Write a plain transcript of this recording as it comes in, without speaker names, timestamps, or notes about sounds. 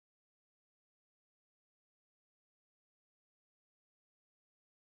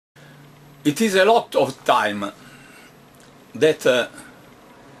It is a lot of time that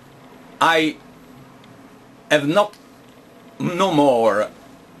I have no more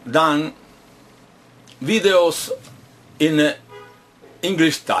done videos in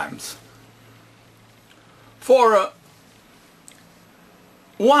English times for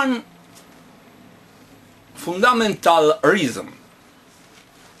one fundamental reason.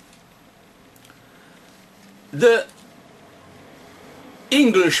 The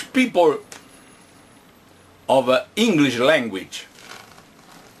English people of English language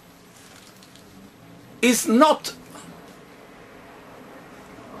is not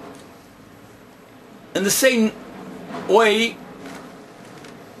in the same way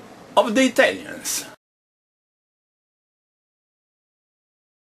of the Italians.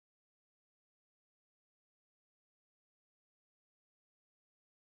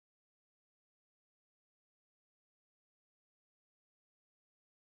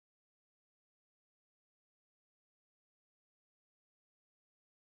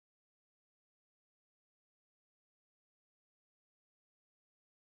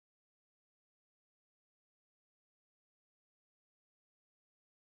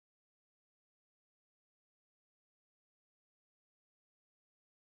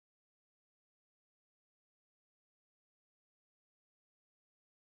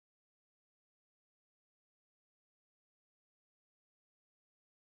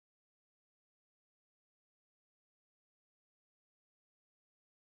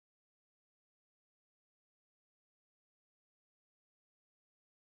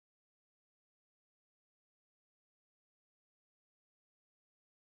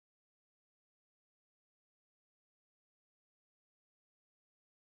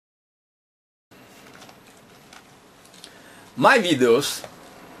 My videos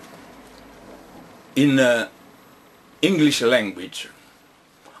in English language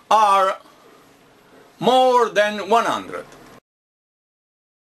are more than 100.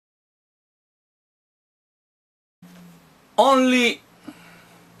 Only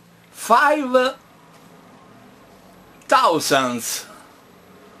 5,000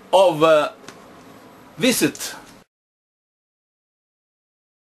 of visit.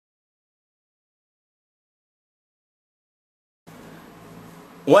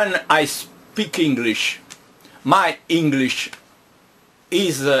 When I speak English, my English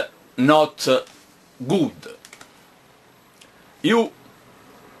is not good. You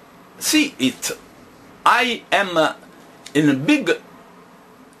see it. I am in a big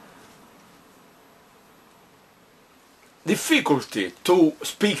difficulty to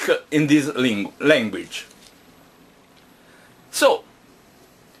speak in this language. So,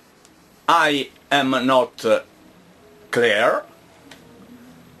 I am not clear.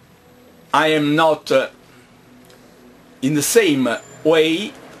 I am not in the same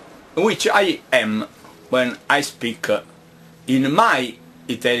way in which I am when I speak in my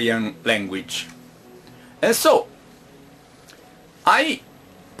Italian language. And so, I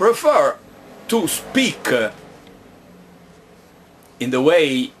prefer to speak in the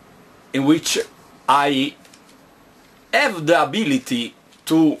way in which I have the ability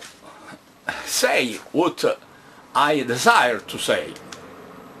to say what I desire to say.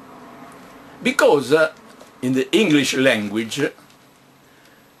 Because in the English language,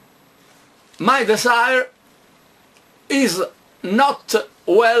 my desire is not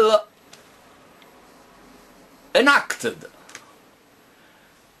well enacted.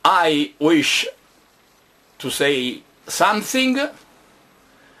 I wish to say something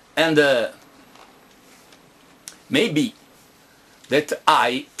and maybe that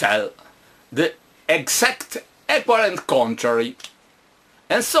I tell the exact equivalent contrary.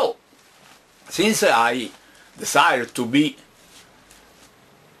 And so, since I desire to be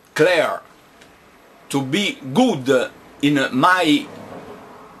clear, to be good in my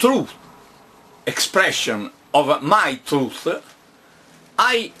truth, expression of my truth,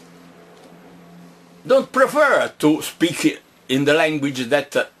 I don't prefer to speak in the language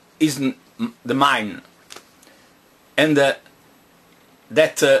that isn't the mine and that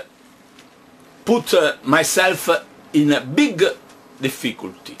put myself in a big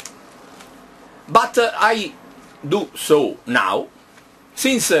difficulty. But I do so now,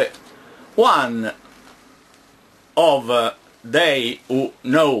 since one of they who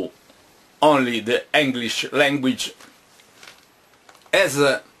know only the English language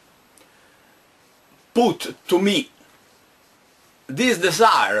has put to me this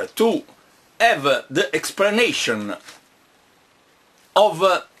desire to have the explanation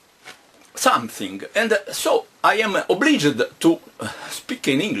of something, and so I am obliged to speak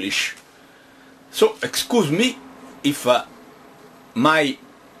in English. So excuse me if my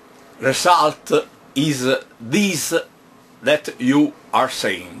result is this that you are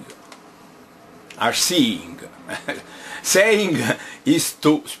saying, are seeing. Saying is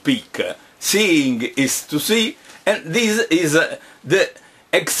to speak, seeing is to see, and this is the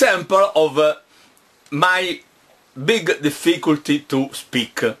example of my big difficulty to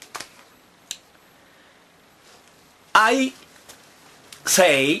speak. I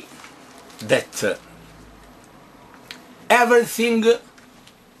say that everything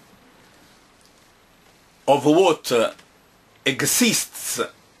of what exists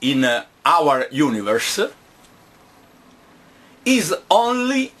in our universe is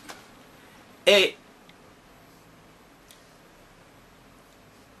only a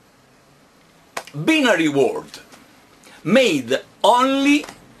binary word made only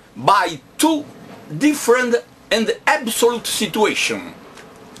by two different and absolute situations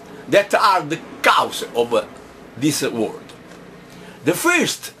that are the cause of this word. The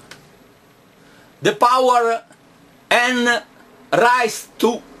first, the power n rise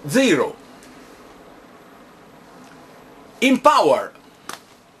to 0 in power,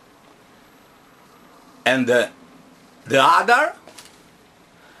 and the other,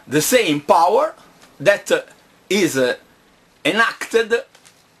 the same power that is enacted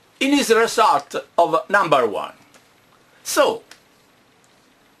in its result of number 1. So,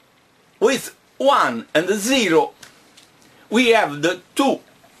 with 1 and 0, we have the two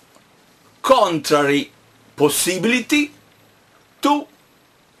contrary possibility to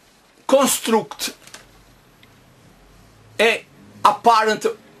construct a apparent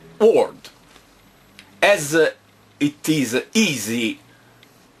world, as it is easy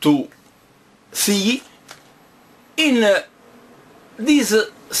to see in this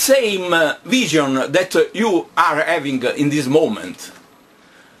same vision that you are having in this moment.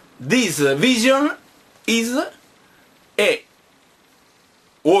 This vision is a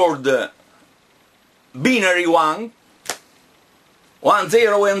world binary 1,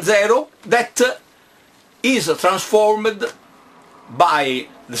 0 and 0, that is transformed by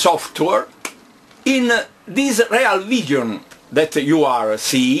the software in this real vision that you are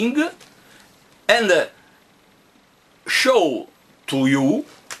seeing, and show to you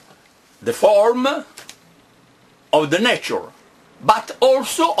the form of the nature, but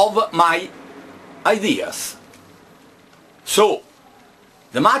also of my ideas. So,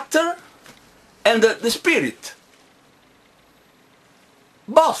 the matter and the spirit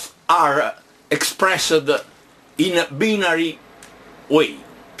both are expressed in a binary way.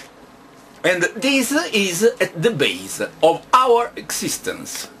 And this is at the base of our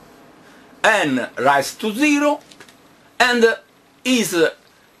existence. N rise to 0 and is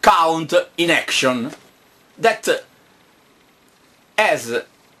count in action that has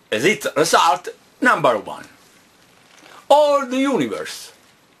as its result number 1. All the universe,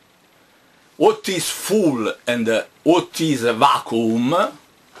 what is full and what is a vacuum,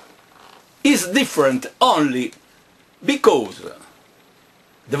 is different only because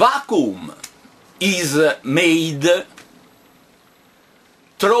the vacuum is made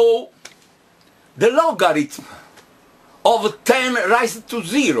through the logarithm of 10 raised to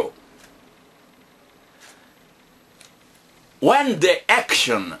 0. When the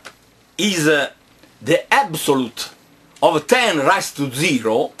action is the absolute of 10 raised to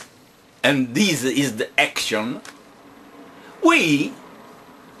 0, and this is the action, we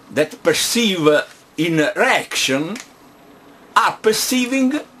that perceive in reaction are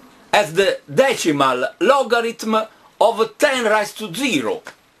perceiving as the decimal logarithm of 10 raised to 0,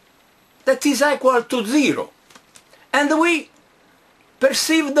 that is equal to 0. And we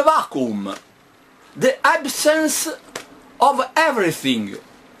perceive the vacuum, the absence of everything,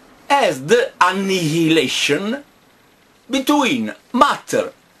 as the annihilation between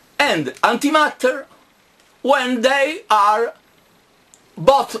matter and antimatter when they are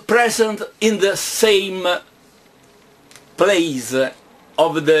both present in the same place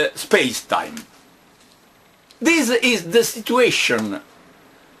of the space-time. This is the situation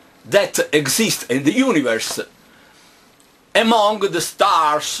that exists in the universe, among the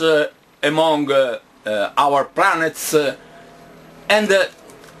stars, among our planets, and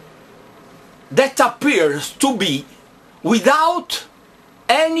that appears to be without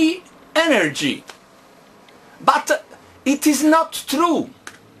any energy. But it is not true.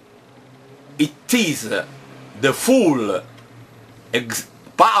 It is the full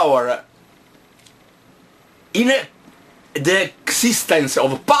power in the existence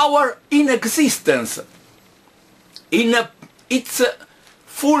of power in existence, in its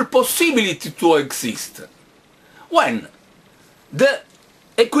full possibility to exist. When the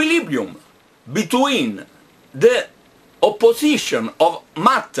equilibrium between the opposition of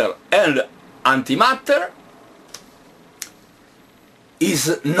matter and antimatter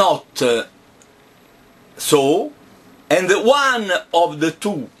is not so, and one of the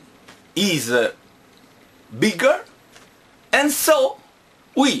two is bigger, and so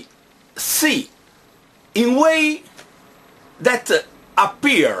we see in way that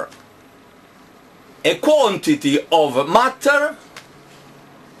appear a quantity of matter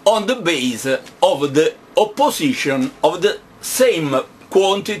on the base of the opposition of the same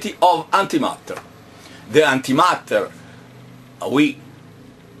quantity of antimatter. The antimatter, we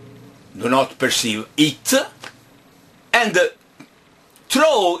do not perceive it, and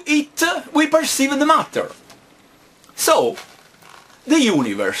through it we perceive the matter. So the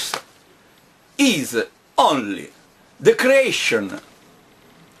universe is only the creation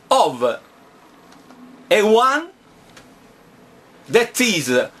of a one that is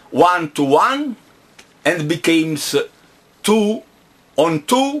 1 to 1 and becomes 2 on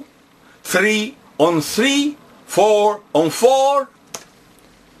 2, 3 on 3, 4 on 4,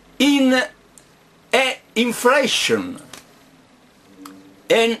 in a inflation,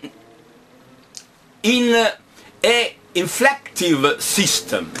 and in a inflective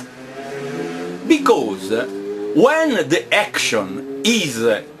system, because when the action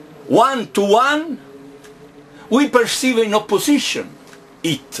is 1 to 1, we perceive in opposition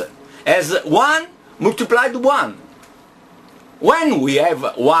it as 1 multiplied 1. When we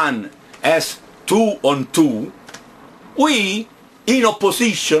have 1 as 2 on 2, we in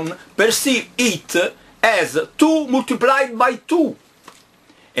opposition perceive it as 2 multiplied by 2.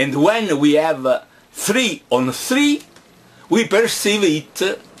 And when we have 3 on 3, we perceive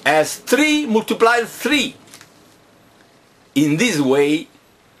it as 3 multiplied 3. In this way,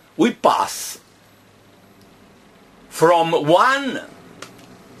 we pass from 1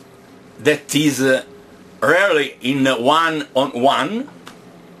 that is really in 1 on 1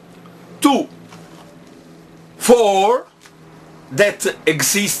 to 4 that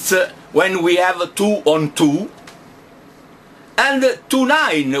exists when we have 2 on 2, and to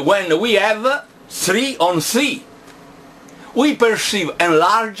 9 when we have 3 on 3. We perceive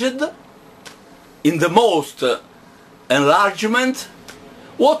enlarged, in the most enlargement,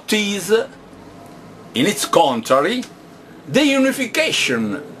 what is, in its contrary, the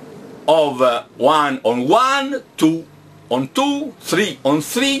unification of 1 on 1, 2 on 2, 3 on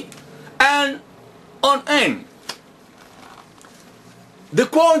 3, and on n. The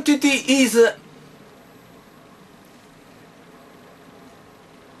quantity is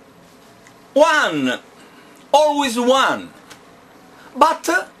one, always one,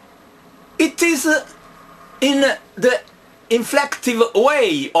 but it is in the inflective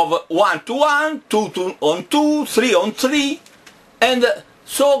way of 1 to 1, 2 on 2, 3 on 3, and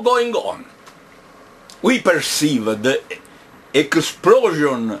so going on. We perceive the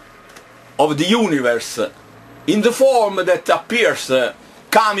explosion of the universe in the form that appears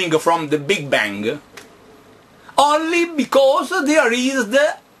coming from the Big Bang only because there is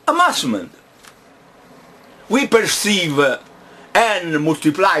the amassment. We perceive n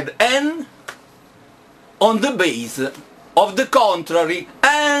multiplied n on the base of the contrary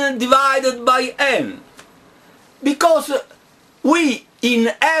n divided by n, because we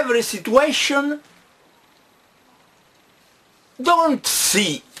in every situation don't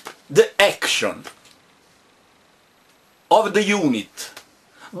see the action of the unit,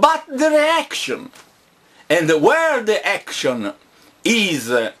 but the reaction. And where the action is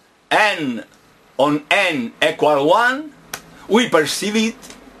n on n equal 1, we perceive it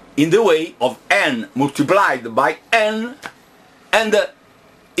in the way of n multiplied by n, and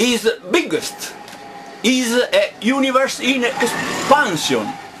is biggest, is a universe in expansion.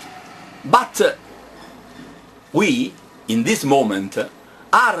 But we, in this moment,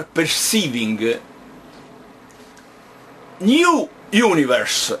 are perceiving new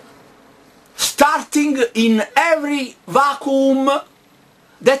universe starting in every vacuum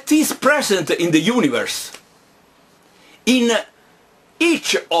that is present in the universe. In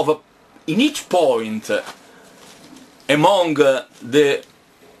each point among the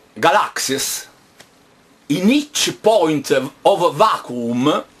galaxies, in each point of a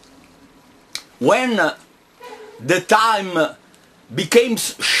vacuum, when the time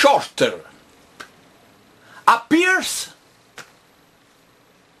becomes shorter, appears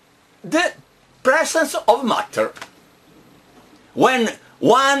the presence of matter. When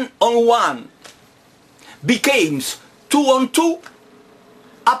 1 on 1 becomes 2 on 2,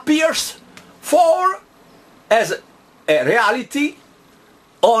 appears 4 as a reality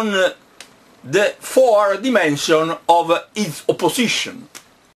on the 4 dimension of its opposition.